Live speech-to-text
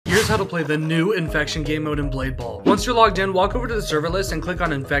how to play the new Infection game mode in Blade Ball. Once you're logged in, walk over to the server list and click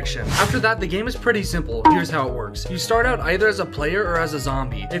on Infection. After that, the game is pretty simple. Here's how it works. You start out either as a player or as a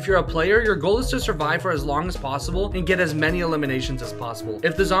zombie. If you're a player, your goal is to survive for as long as possible and get as many eliminations as possible.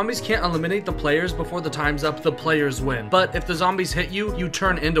 If the zombies can't eliminate the players before the time's up, the players win. But if the zombies hit you, you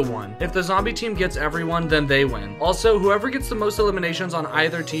turn into one. If the zombie team gets everyone, then they win. Also, whoever gets the most eliminations on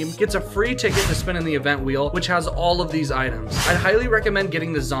either team gets a free ticket to spin in the event wheel, which has all of these items. I'd highly recommend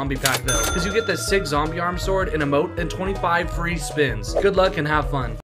getting the zombie pack though, because you get the 6 zombie arm sword, an emote, and 25 free spins. Good luck and have fun.